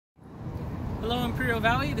Hello Imperial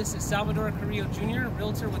Valley, this is Salvador Carrillo Jr.,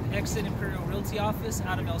 Realtor with Exit Imperial Realty Office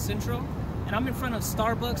out of El Centro. And I'm in front of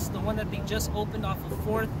Starbucks, the one that they just opened off of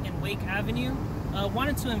 4th and Wake Avenue.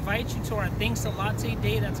 Wanted to invite you to our ThanksA Latte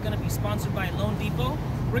Day that's going to be sponsored by Loan Depot.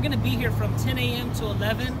 We're going to be here from 10 a.m. to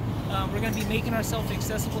 11. We're going to be making ourselves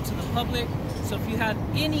accessible to the public. So if you have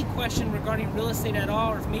any question regarding real estate at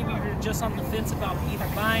all, or if maybe you're just on the fence about either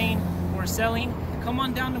buying or selling, come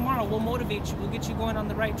on down tomorrow. We'll motivate you. We'll get you going on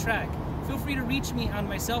the right track. Feel free to reach me on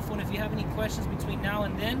my cell phone if you have any questions between now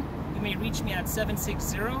and then. You may reach me at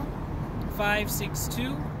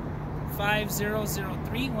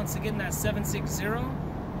 760-562-5003. Once again, that's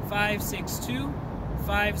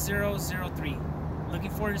 760-562-5003.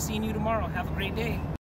 Looking forward to seeing you tomorrow. Have a great day.